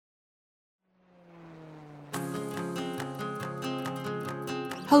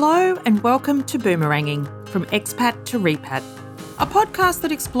Hello and welcome to Boomeranging, From Expat to Repat, a podcast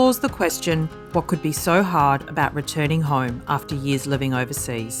that explores the question, what could be so hard about returning home after years living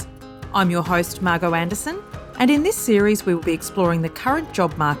overseas? I'm your host, Margot Anderson, and in this series we will be exploring the current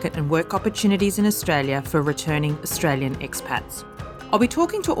job market and work opportunities in Australia for returning Australian expats. I'll be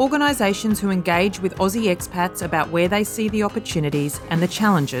talking to organisations who engage with Aussie expats about where they see the opportunities and the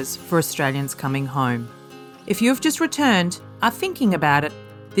challenges for Australians coming home. If you have just returned, are thinking about it,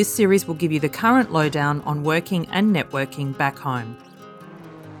 this series will give you the current lowdown on working and networking back home.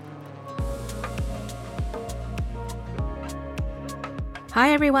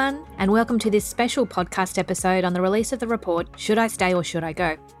 Hi everyone, and welcome to this special podcast episode on the release of the report, Should I Stay or Should I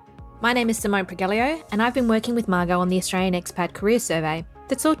Go? My name is Simone Pregelio, and I've been working with Margot on the Australian Expat Career Survey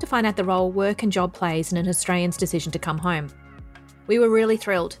that sought to find out the role work and job plays in an Australian's decision to come home. We were really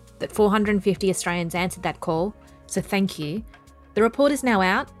thrilled that 450 Australians answered that call, so thank you. The report is now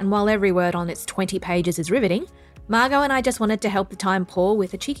out, and while every word on its 20 pages is riveting, Margot and I just wanted to help the time pour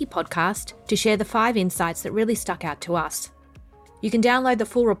with a cheeky podcast to share the 5 insights that really stuck out to us. You can download the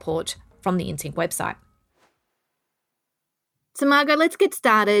full report from the InSync website. So Margot, let's get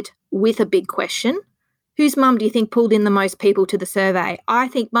started with a big question. Whose mum do you think pulled in the most people to the survey? I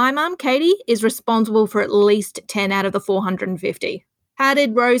think my mum, Katie, is responsible for at least 10 out of the 450. How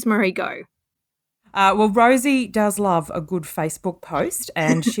did Rosemary go? Well, Rosie does love a good Facebook post,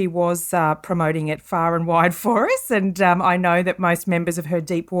 and she was promoting it far and wide for us. And I know that most members of her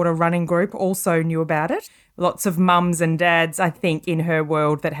Deepwater running group also knew about it. Lots of mums and dads, I think, in her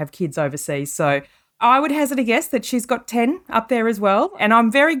world that have kids overseas. So I would hazard a guess that she's got 10 up there as well. And I'm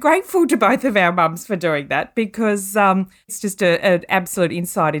very grateful to both of our mums for doing that, because it's just an absolute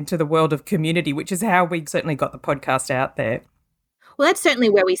insight into the world of community, which is how we certainly got the podcast out there. Well, that's certainly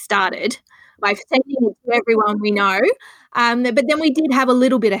where we started, by sending it to everyone we know. But then we did have a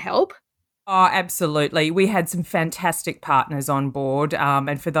little bit of help. Oh, absolutely. We had some fantastic partners on board.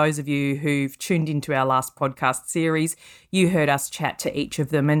 And for those of you who've tuned into our last podcast series, you heard us chat to each of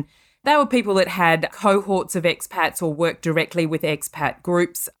them. And they were people that had cohorts of expats or worked directly with expat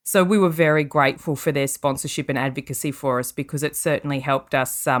groups. So we were very grateful for their sponsorship and advocacy for us, because it certainly helped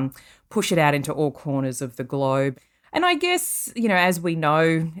us push it out into all corners of the globe. And I guess, as we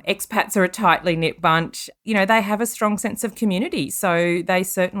know, expats are a tightly knit bunch. They have a strong sense of community, so they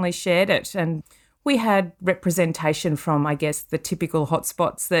certainly shared it. And we had representation from, I guess, the typical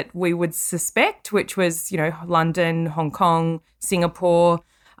hotspots that we would suspect, which was, London, Hong Kong, Singapore,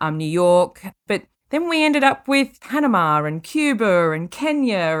 New York. But then we ended up with Panama and Cuba and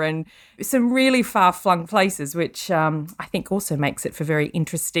Kenya and some really far-flung places, which I think also makes it for very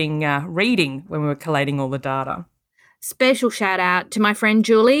interesting reading when we were collating all the data. Special shout out to my friend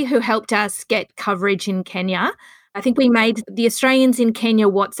Julie, who helped us get coverage in Kenya. I think we made the Australians in Kenya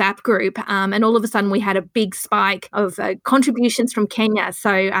WhatsApp group, and all of a sudden we had a big spike of contributions from Kenya.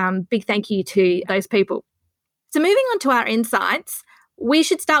 So big thank you to those people. So moving on to our insights, we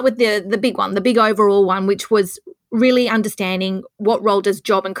should start with the big one, the big overall one, which was really understanding what role does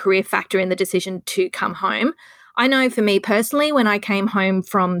job and career factor in the decision to come home. I know for me personally, when I came home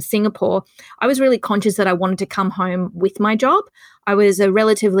from Singapore, I was really conscious that I wanted to come home with my job. I was a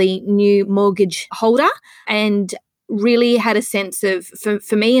relatively new mortgage holder and really had a sense of,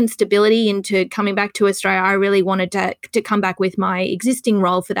 for me, instability into coming back to Australia. I really wanted to come back with my existing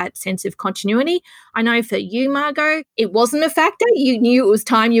role for that sense of continuity. I know for you, Margot, it wasn't a factor. You knew it was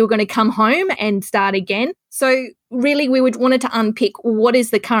time you were going to come home and start again. So really, we wanted to unpick what is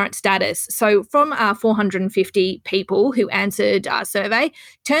the current status. So from our 450 people who answered our survey,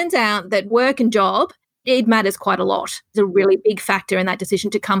 turns out that work and job, it matters quite a lot. It's a really big factor in that decision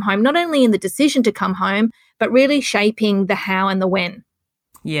to come home, not only in the decision to come home, but really shaping the how and the when.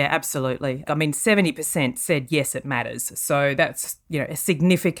 Yeah, absolutely. 70% said yes, it matters. So that's, a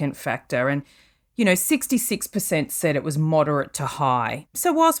significant factor. And 66% said it was moderate to high.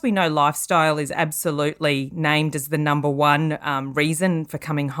 So whilst we know lifestyle is absolutely named as the number one reason for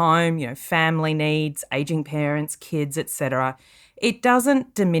coming home, family needs, ageing parents, kids, etc., it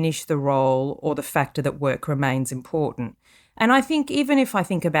doesn't diminish the role or the factor that work remains important. And I think even if I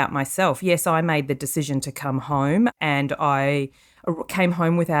think about myself, yes, I made the decision to come home and I came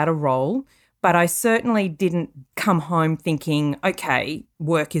home without a role. But I certainly didn't come home thinking, okay,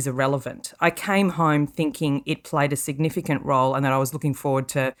 work is irrelevant. I came home thinking it played a significant role and that I was looking forward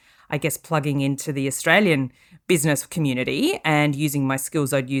to, I guess, plugging into the Australian business community and using my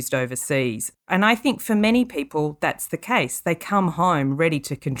skills I'd used overseas. And I think for many people, that's the case. They come home ready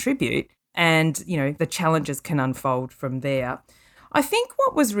to contribute and, the challenges can unfold from there. I think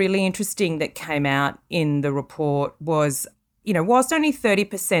what was really interesting that came out in the report was whilst only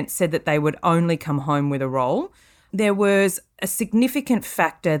 30% said that they would only come home with a role, there was a significant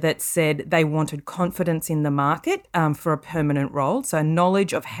factor that said they wanted confidence in the market for a permanent role, so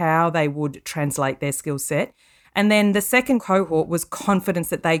knowledge of how they would translate their skill set. And then the second cohort was confidence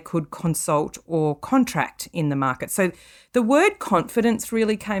that they could consult or contract in the market. So the word confidence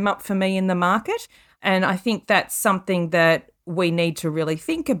really came up for me in the market. And I think that's something that we need to really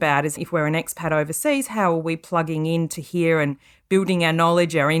think about is if we're an expat overseas, how are we plugging into here and building our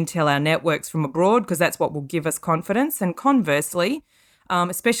knowledge, our intel, our networks from abroad, because that's what will give us confidence. And conversely,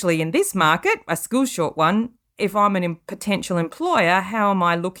 especially in this market, a skill short one, if I'm a potential employer, how am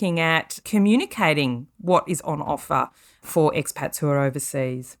I looking at communicating what is on offer for expats who are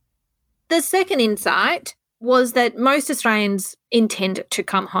overseas? The second insight was that most Australians intend to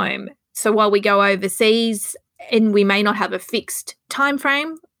come home. So while we go overseas and we may not have a fixed time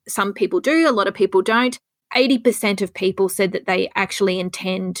frame, some people do, a lot of people don't, 80% of people said that they actually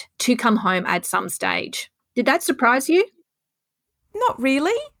intend to come home at some stage. Did that surprise you? Not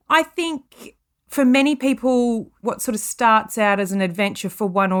really. I think for many people, what sort of starts out as an adventure for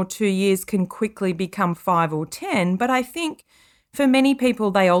 1 or 2 years can quickly become 5 or 10. But I think for many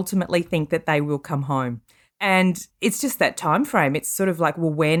people, they ultimately think that they will come home. And it's just that time frame. It's sort of like, well,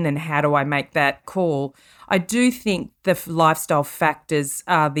 when and how do I make that call? I do think the lifestyle factors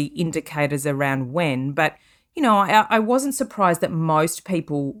are the indicators around when. But, I wasn't surprised that most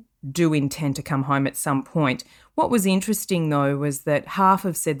people do intend to come home at some point. What was interesting, though, was that half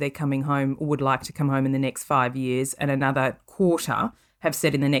have said they're coming home or would like to come home in the next 5 years, and another quarter have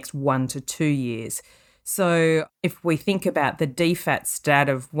said in the next 1 to 2 years. So if we think about the DFAT stat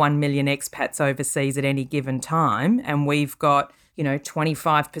of 1 million expats overseas at any given time, and we've got,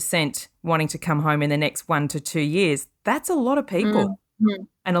 25% wanting to come home in the next 1 to 2 years, that's a lot of people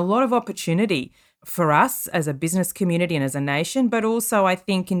and a lot of opportunity for us as a business community and as a nation. But also I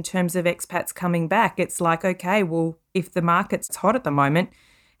think in terms of expats coming back, it's like, okay, well, if the market's hot at the moment,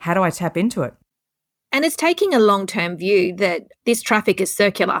 how do I tap into it? And it's taking a long-term view that this traffic is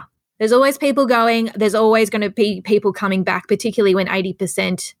circular. There's always people going, there's always going to be people coming back, particularly when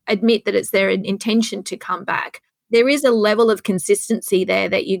 80% admit that it's their intention to come back. There is a level of consistency there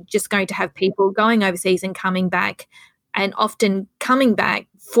that you're just going to have people going overseas and coming back, and often coming back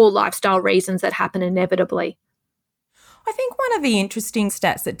for lifestyle reasons that happen inevitably. I think one of the interesting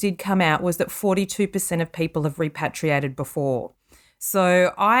stats that did come out was that 42% of people have repatriated before.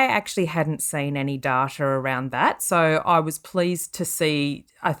 So I actually hadn't seen any data around that. So I was pleased to see,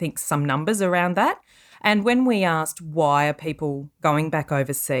 I think, some numbers around that. And when we asked why are people going back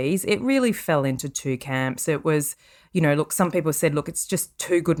overseas, it really fell into two camps. It was, some people said, it's just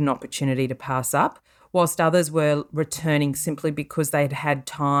too good an opportunity to pass up, whilst others were returning simply because they'd had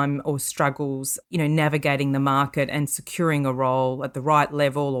time or struggles, navigating the market and securing a role at the right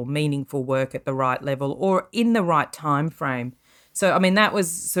level or meaningful work at the right level or in the right time frame. So, that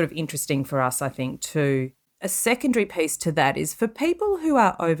was sort of interesting for us, I think, too. A secondary piece to that is for people who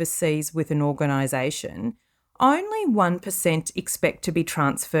are overseas with an organisation, only 1% expect to be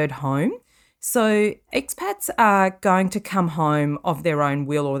transferred home. So expats are going to come home of their own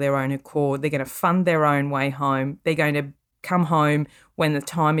will or their own accord. They're going to fund their own way home. They're going to come home when the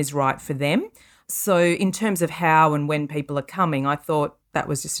time is right for them. So in terms of how and when people are coming, I thought that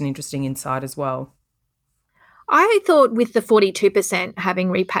was just an interesting insight as well. I thought with the 42%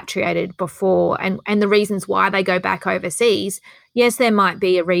 having repatriated before and the reasons why they go back overseas, yes, there might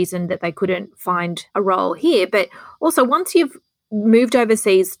be a reason that they couldn't find a role here. But also once you've moved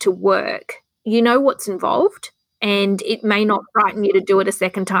overseas to work, you know what's involved and it may not frighten you to do it a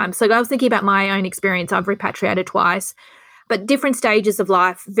second time. So I was thinking about my own experience. I've repatriated twice. But different stages of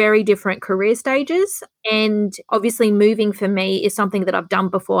life, very different career stages. And obviously moving for me is something that I've done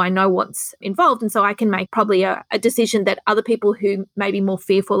before. I know what's involved. And so I can make probably a decision that other people who may be more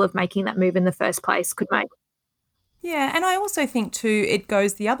fearful of making that move in the first place could make. Yeah, and I also think too, it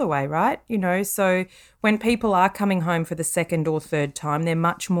goes the other way, right? So when people are coming home for the second or third time, they're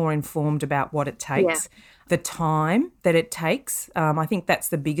much more informed about what it takes. Yeah. The time that it takes. I think that's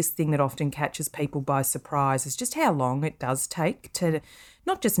the biggest thing that often catches people by surprise is just how long it does take to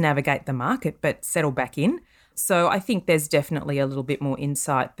not just navigate the market, but settle back in. So I think there's definitely a little bit more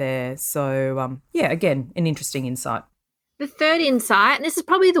insight there. So, again, an interesting insight. The third insight, and this is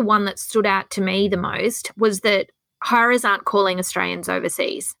probably the one that stood out to me the most, was that hirers aren't calling Australians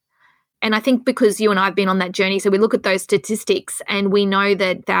overseas. And I think because you and I have been on that journey, so we look at those statistics and we know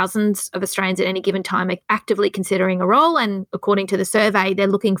that thousands of Australians at any given time are actively considering a role. And according to the survey, they're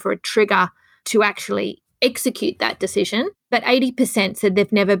looking for a trigger to actually execute that decision. But 80% said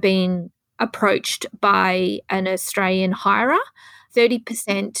they've never been approached by an Australian hirer.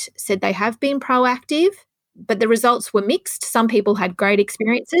 30% said they have been proactive, but the results were mixed. Some people had great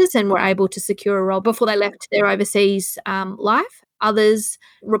experiences and were able to secure a role before they left their overseas life. Others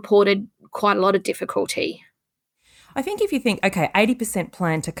reported quite a lot of difficulty. I think if you think, okay, 80%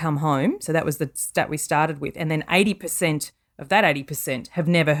 plan to come home, so that was the stat we started with, and then 80% of that 80% have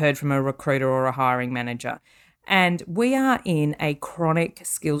never heard from a recruiter or a hiring manager. And we are in a chronic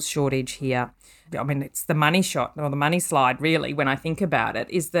skills shortage here. I mean, it's the money shot or the money slide, really, when I think about it,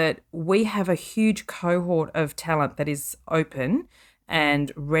 is that we have a huge cohort of talent that is open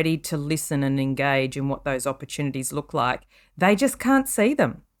and ready to listen and engage in what those opportunities look like. They just can't see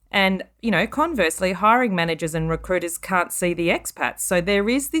them. And, conversely, hiring managers and recruiters can't see the expats. So there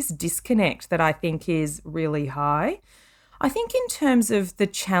is this disconnect that I think is really high. I think in terms of the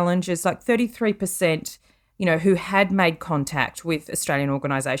challenges, like 33%, who had made contact with Australian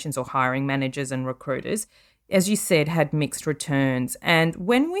organisations or hiring managers and recruiters, as you said, had mixed returns. And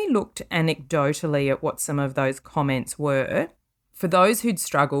when we looked anecdotally at what some of those comments were, for those who'd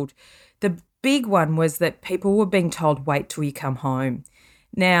struggled, the big one was that people were being told, wait till you come home.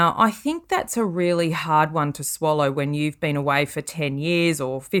 Now, I think that's a really hard one to swallow when you've been away for 10 years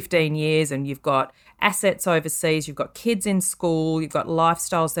or 15 years and you've got assets overseas, you've got kids in school, you've got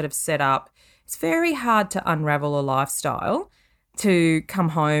lifestyles that have set up. It's very hard to unravel a lifestyle, to come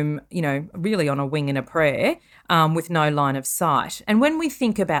home, really on a wing and a prayer with no line of sight. And when we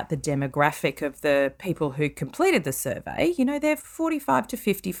think about the demographic of the people who completed the survey, they're 45 to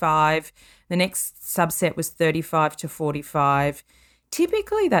 55. The next subset was 35 to 45.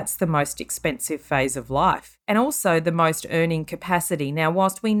 Typically, that's the most expensive phase of life and also the most earning capacity. Now,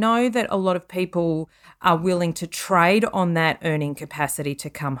 whilst we know that a lot of people are willing to trade on that earning capacity to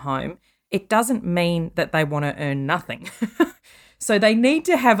come home, it doesn't mean that they want to earn nothing. So they need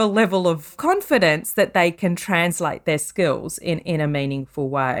to have a level of confidence that they can translate their skills in a meaningful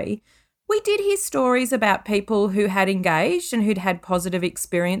way. We did hear stories about people who had engaged and who'd had positive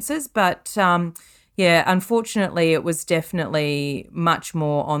experiences, but unfortunately, it was definitely much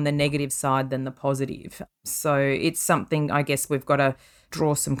more on the negative side than the positive. So it's something I guess we've got to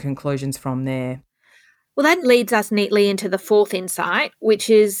draw some conclusions from there. Well, that leads us neatly into the fourth insight, which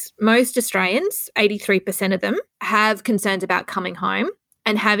is most Australians, 83% of them, have concerns about coming home,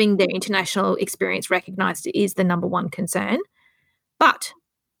 and having their international experience recognised is the number one concern. But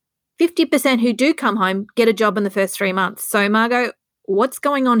 50% who do come home get a job in the first 3 months. So, Margot, what's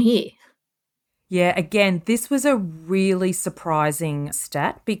going on here? Yeah, again, this was a really surprising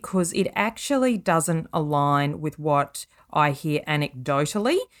stat because it actually doesn't align with what I hear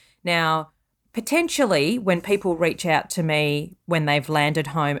anecdotally. Now, potentially when people reach out to me when they've landed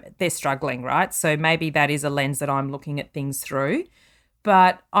home, they're struggling, right? So maybe that is a lens that I'm looking at things through.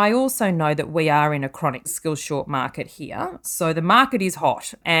 But I also know that we are in a chronic skills short market here. So the market is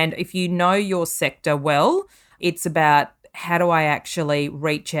hot. And if you know your sector well, it's about how do I actually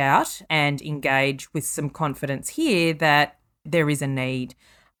reach out and engage with some confidence here that there is a need.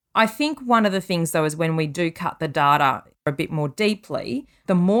 I think one of the things, though, is when we do cut the data a bit more deeply,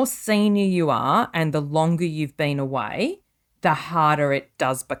 the more senior you are and the longer you've been away, the harder it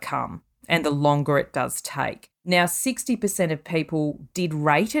does become and the longer it does take. Now, 60% of people did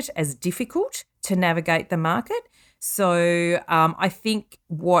rate it as difficult to navigate the market. So I think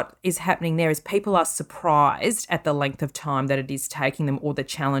what is happening there is people are surprised at the length of time that it is taking them or the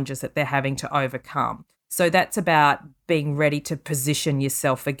challenges that they're having to overcome. So that's about being ready to position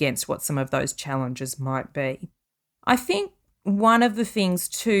yourself against what some of those challenges might be. I think one of the things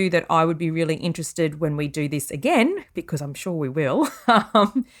too that I would be really interested when we do this again, because I'm sure we will,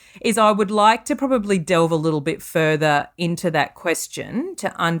 is I would like to probably delve a little bit further into that question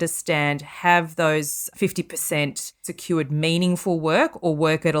to understand, have those 50% secured meaningful work or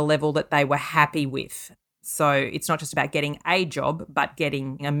work at a level that they were happy with? So it's not just about getting a job, but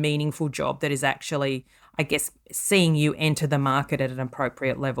getting a meaningful job that is actually, I guess, seeing you enter the market at an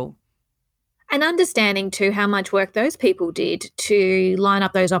appropriate level. And understanding too how much work those people did to line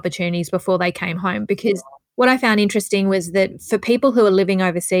up those opportunities before they came home. Because what I found interesting was that for people who are living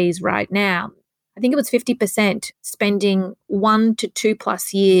overseas right now, I think it was 50% spending 1 to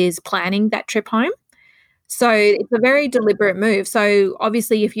 2+ years planning that trip home. So it's a very deliberate move. So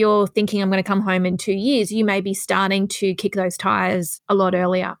obviously if you're thinking I'm going to come home in 2 years, you may be starting to kick those tires a lot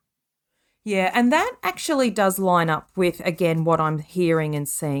earlier. Yeah, and that actually does line up with, again, what I'm hearing and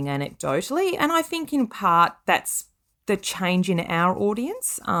seeing anecdotally. And I think in part that's the change in our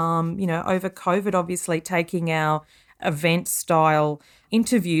audience. Over COVID, obviously taking our event style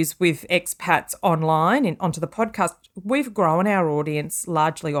interviews with expats online and onto the podcast, we've grown our audience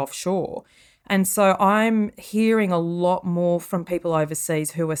largely offshore. And so I'm hearing a lot more from people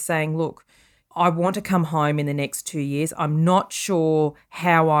overseas who are saying, look, I want to come home in the next 2 years. I'm not sure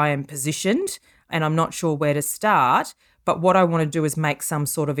how I am positioned and I'm not sure where to start. But what I want to do is make some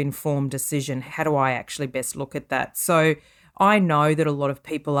sort of informed decision. How do I actually best look at that? So I know that a lot of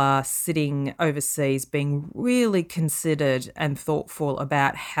people are sitting overseas being really considered and thoughtful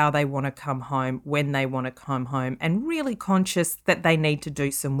about how they want to come home, when they want to come home, and really conscious that they need to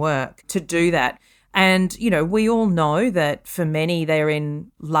do some work to do that. And, we all know that for many, they're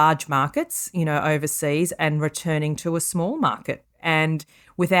in large markets, overseas and returning to a small market. And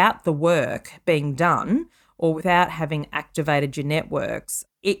without the work being done, or without having activated your networks,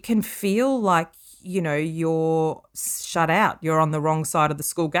 it can feel like, you're shut out. You're on the wrong side of the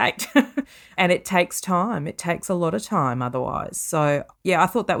school gate. And it takes time. It takes a lot of time otherwise. So, yeah, I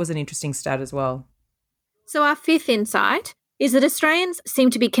thought that was an interesting stat as well. So our fifth insight is that Australians seem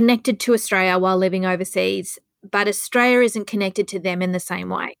to be connected to Australia while living overseas, but Australia isn't connected to them in the same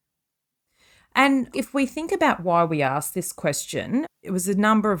way. And if we think about why we asked this question, it was a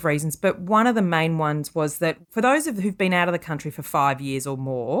number of reasons, but one of the main ones was that for those who've been out of the country for 5 years or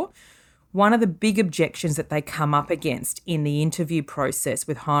more, one of the big objections that they come up against in the interview process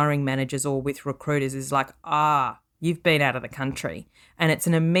with hiring managers or with recruiters is like, you've been out of the country. And it's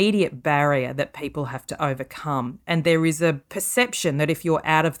an immediate barrier that people have to overcome. And there is a perception that if you're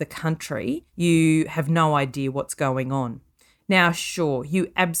out of the country, you have no idea what's going on. Now, sure,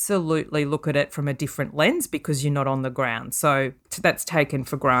 you absolutely look at it from a different lens because you're not on the ground. So that's taken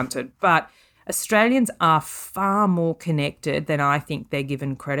for granted. But Australians are far more connected than I think they're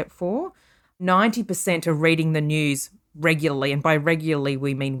given credit for. 90% are reading the news regularly, and by regularly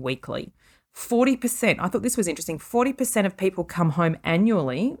we mean weekly. 40%, I thought this was interesting, 40% of people come home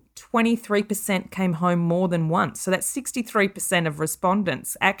annually, 23% came home more than once. So that's 63% of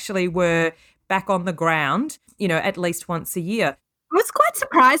respondents actually were back on the ground, at least once a year. I was quite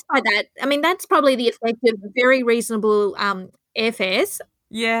surprised by that. I mean, that's probably the effect of very reasonable airfares.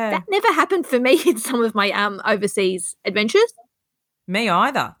 Yeah. That never happened for me in some of my overseas adventures. Me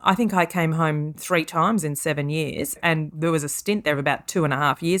either. I think I came home 3 times in 7 years, and there was a stint there of about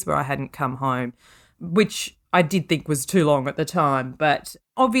 2.5 years where I hadn't come home, which I did think was too long at the time. But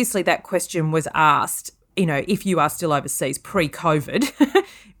obviously that question was asked, if you are still overseas pre-COVID,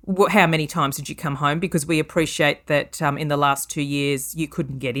 how many times did you come home? Because we appreciate that in the last 2 years you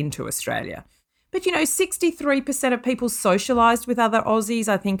couldn't get into Australia. But, 63% of people socialised with other Aussies.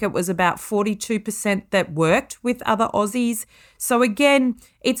 I think it was about 42% that worked with other Aussies. So again,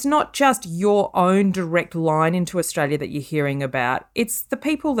 it's not just your own direct line into Australia that you're hearing about. It's the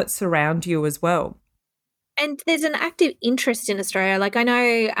people that surround you as well. And there's an active interest in Australia. Like I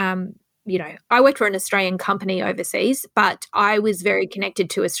know, I worked for an Australian company overseas, but I was very connected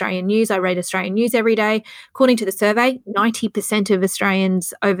to Australian news. I read Australian news every day. According to the survey, 90% of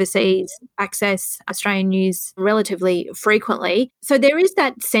Australians overseas access Australian news relatively frequently. So there is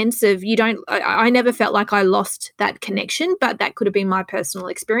that sense of I never felt like I lost that connection, but that could have been my personal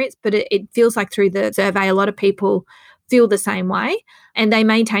experience. But it feels like through the survey, a lot of people feel the same way and they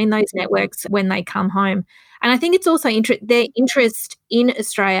maintain those networks when they come home. And I think it's also their interest in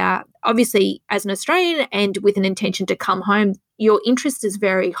Australia, obviously as an Australian and with an intention to come home, your interest is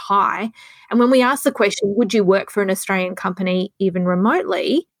very high. And when we ask the question, would you work for an Australian company even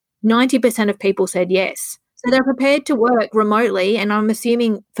remotely, 90% of people said yes. So they're prepared to work remotely. And I'm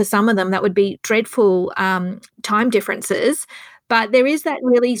assuming for some of them that would be dreadful time differences. But there is that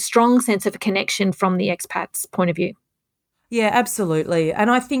really strong sense of connection from the expat's point of view. Yeah, absolutely.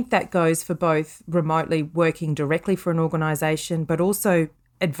 And I think that goes for both remotely working directly for an organisation, but also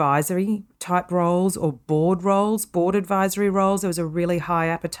advisory type roles or board advisory roles. There was a really high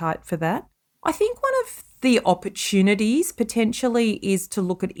appetite for that. I think one of the opportunities potentially is to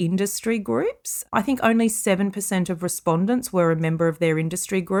look at industry groups. I think only 7% of respondents were a member of their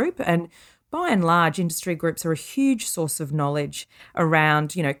industry group, and by and large, industry groups are a huge source of knowledge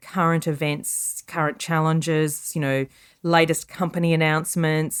around, current events, current challenges, latest company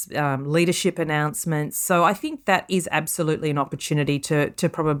announcements, leadership announcements. So I think that is absolutely an opportunity to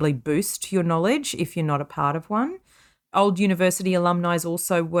probably boost your knowledge if you're not a part of one. Old university alumni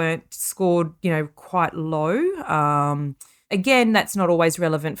also weren't scored, quite low. Again, that's not always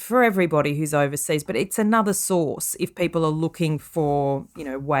relevant for everybody who's overseas, but it's another source if people are looking for,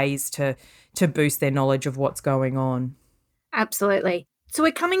 ways to boost their knowledge of what's going on. Absolutely. So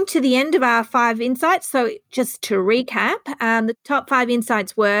we're coming to the end of our 5 insights. So just to recap, the top 5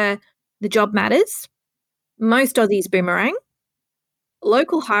 insights were the job matters, most Aussies boomerang,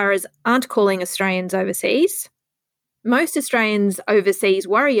 Local hirers aren't calling Australians overseas. Most Australians overseas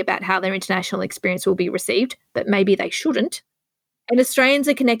worry about how their international experience will be received, but maybe they shouldn't. And Australians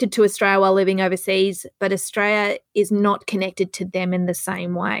are connected to Australia while living overseas, but Australia is not connected to them in the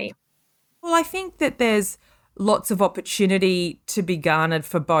same way. Well, I think that there's lots of opportunity to be garnered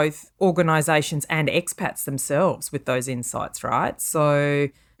for both organisations and expats themselves with those insights, right? So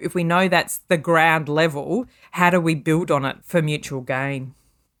if we know that's the ground level, how do we build on it for mutual gain?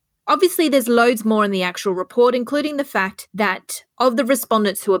 Obviously, there's loads more in the actual report, including the fact that of the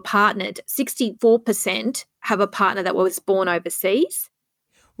respondents who are partnered, 64% have a partner that was born overseas.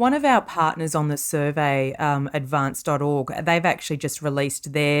 One of our partners on the survey, advance.org, they've actually just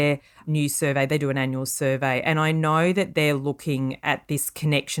released their new survey. They do an annual survey, and I know that they're looking at this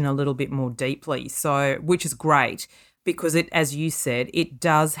connection a little bit more deeply, so which is great because it, as you said, it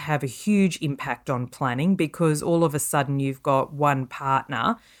does have a huge impact on planning because all of a sudden you've got one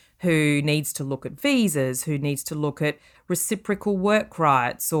partner who needs to look at visas, who needs to look at reciprocal work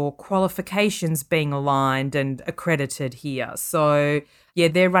rights or qualifications being aligned and accredited here. So, yeah,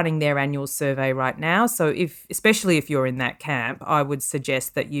 they're running their annual survey right now. So, especially if you're in that camp, I would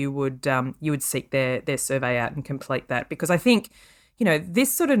suggest that you would seek their survey out and complete that because I think, you know,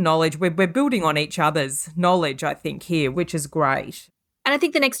 this sort of knowledge we're building on each other's knowledge. I think here, which is great. And I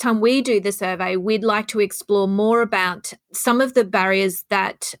think the next time we do the survey, we'd like to explore more about some of the barriers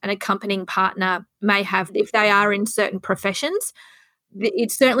that an accompanying partner may have if they are in certain professions.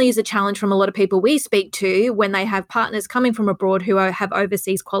 It certainly is a challenge from a lot of people we speak to when they have partners coming from abroad who have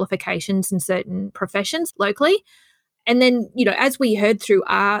overseas qualifications in certain professions locally. And then, you know, as we heard through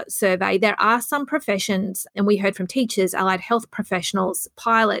our survey, there are some professions, and we heard from teachers, allied health professionals,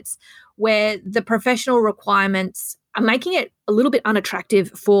 pilots, where the professional requirements are making it a little bit unattractive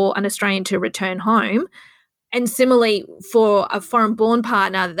for an Australian to return home. And similarly, for a foreign-born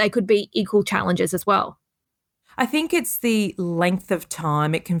partner, they could be equal challenges as well. I think it's the length of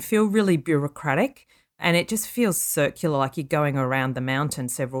time. It can feel really bureaucratic and it just feels circular, like you're going around the mountain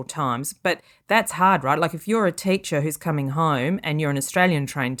several times. But that's hard, right? Like if you're a teacher who's coming home and you're an Australian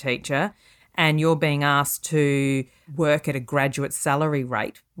trained teacher and you're being asked to work at a graduate salary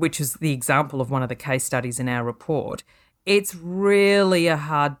rate, which is the example of one of the case studies in our report, it's really a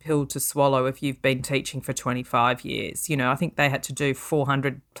hard pill to swallow if you've been teaching for 25 years. You know, I think they had to do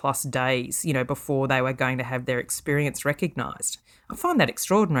 400 plus days, you know, before they were going to have their experience recognised. I find that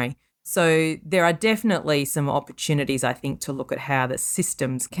extraordinary. So there are definitely some opportunities, I think, to look at how the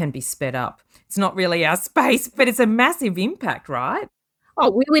systems can be sped up. It's not really our space, but it's a massive impact, right? Oh,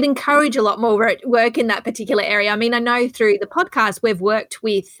 we would encourage a lot more work in that particular area. I mean, I know through the podcast we've worked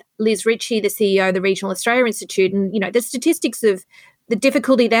with Liz Ritchie, the CEO of the Regional Australia Institute, and, you know, the statistics of the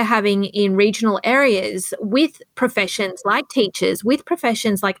difficulty they're having in regional areas with professions like teachers, with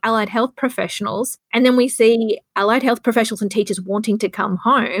professions like allied health professionals, and then we see allied health professionals and teachers wanting to come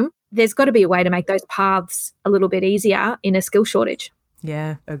home. There's got to be a way to make those paths a little bit easier in a skill shortage.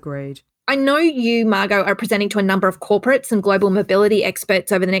 Yeah, agreed. I know you, Margot, are presenting to a number of corporates and global mobility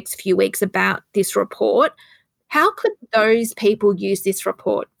experts over the next few weeks about this report. How could those people use this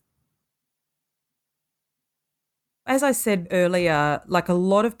report? As I said earlier, like a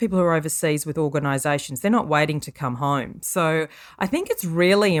lot of people who are overseas with organisations, they're not waiting to come home. So I think it's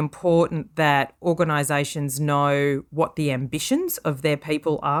really important that organisations know what the ambitions of their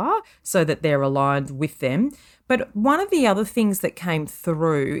people are so that they're aligned with them. But one of the other things that came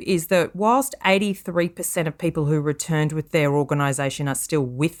through is that whilst 83% of people who returned with their organisation are still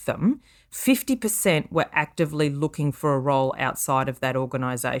with them, 50% were actively looking for a role outside of that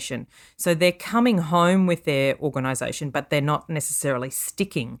organisation. So they're coming home with their organisation, but they're not necessarily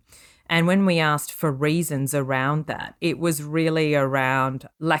sticking. And when we asked for reasons around that, it was really around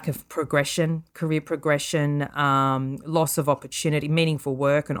lack of progression, career progression, loss of opportunity, meaningful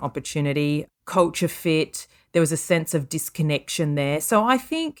work and opportunity, culture fit. There was a sense of disconnection there. So I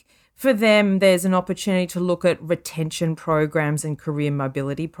think for them, there's an opportunity to look at retention programs and career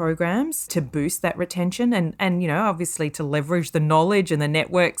mobility programs to boost that retention and you know, obviously to leverage the knowledge and the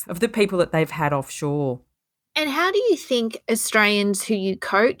networks of the people that they've had offshore. And how do you think Australians who you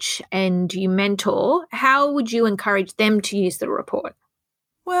coach and you mentor, how would you encourage them to use the report?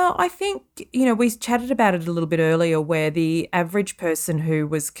 Well, I think, you know, we chatted about it a little bit earlier where the average person who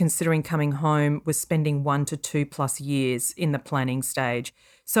was considering coming home was spending 1 to 2+ years in the planning stage.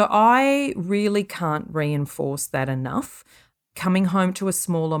 So I really can't reinforce that enough. coming home to a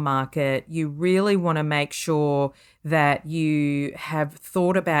smaller market, you really want to make sure that you have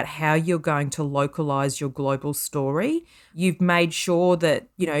thought about how you're going to localize your global story. You've made sure that,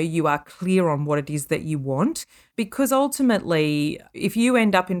 you are clear on what it is that you want, because ultimately, if you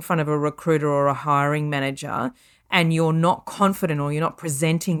end up in front of a recruiter or a hiring manager and you're not confident or you're not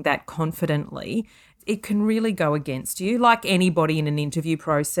presenting that confidently, it can really go against you, like anybody in an interview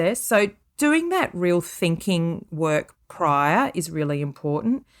process. So doing that real thinking work prior is really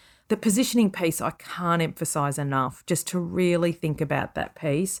important. The positioning piece, I can't emphasize enough, just to really think about that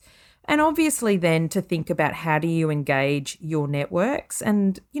piece. And obviously then to think about how do you engage your networks.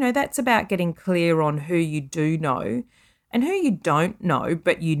 And, that's about getting clear on who you do know and who you don't know,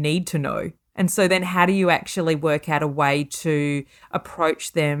 but you need to know. And so then how do you actually work out a way to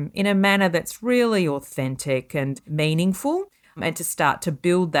approach them in a manner that's really authentic and meaningful, and to start to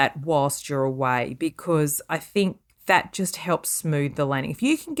build that whilst you're away? Because I think that just helps smooth the landing. If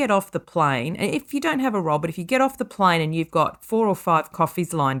you can get off the plane, and if you don't have a role, but if you get off the plane and you've got 4 or 5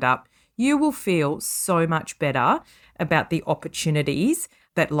 coffees lined up, you will feel so much better about the opportunities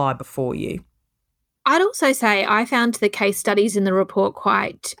that lie before you. I'd also say I found the case studies in the report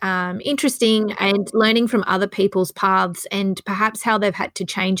quite interesting, and learning from other people's paths and perhaps how they've had to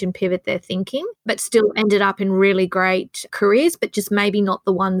change and pivot their thinking, but still ended up in really great careers, but just maybe not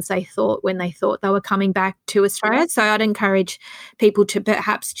the ones they thought when they thought they were coming back to Australia. So I'd encourage people to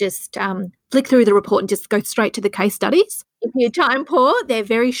perhaps just flick through the report and just go straight to the case studies. If you're time poor, they're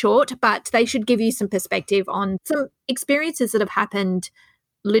very short, but they should give you some perspective on some experiences that have happened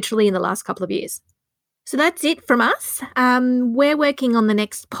literally in the last couple of years. So that's it from us. We're working on the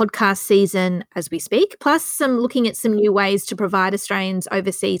next podcast season as we speak, plus looking at some new ways to provide Australians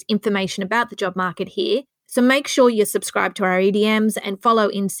overseas information about the job market here. So make sure you're subscribed to our EDMs and follow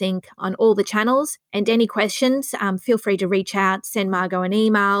InSync on all the channels. And any questions, feel free to reach out, send Margot an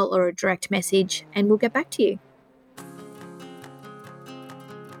email or a direct message, and we'll get back to you.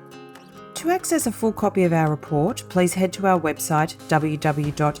 To access a full copy of our report, please head to our website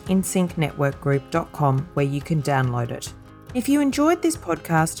www.insyncnetworkgroup.com, where you can download it. If you enjoyed this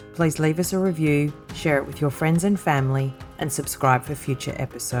podcast, please leave us a review, share it with your friends and family, and subscribe for future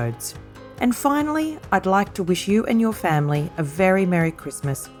episodes. And finally, I'd like to wish you and your family a very Merry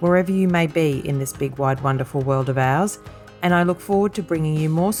Christmas, wherever you may be in this big, wide, wonderful world of ours, and I look forward to bringing you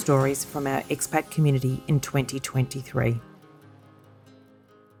more stories from our expat community in 2023.